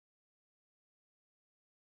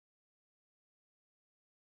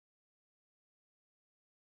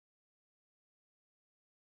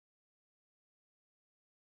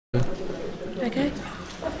Okay.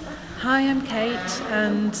 Hi, I'm Kate,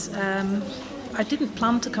 and I didn't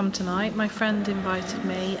plan to come tonight. My friend invited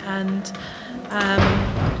me, and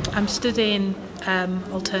I'm studying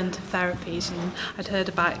alternative therapies, and I'd heard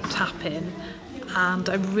about tapping, and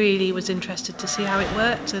I really was interested to see how it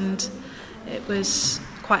worked, and it was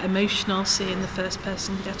quite emotional seeing the first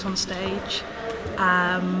person get on stage.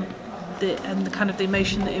 And the kind of the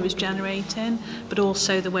emotion that it was generating, but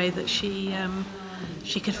also the way that she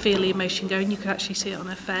could feel the emotion going. You could actually see it on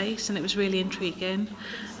her face, and it was really intriguing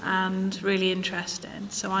and really interesting.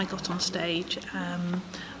 So I got on stage.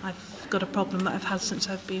 I've got a problem that I've had since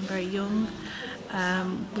I've been very young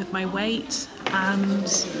with my weight, and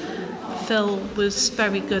Phil was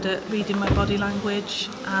very good at reading my body language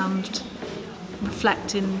and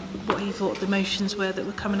reflecting what he thought the emotions were that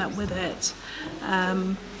were coming up with it.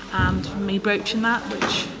 And me broaching that,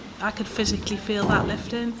 which I could physically feel that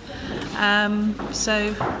lifting.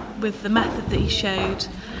 So with the method that he showed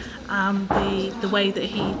and the way that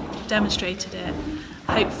he demonstrated it,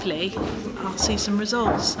 hopefully I'll see some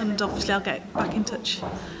results, and obviously I'll get back in touch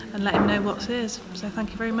and let him know what it is. So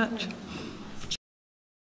thank you very much.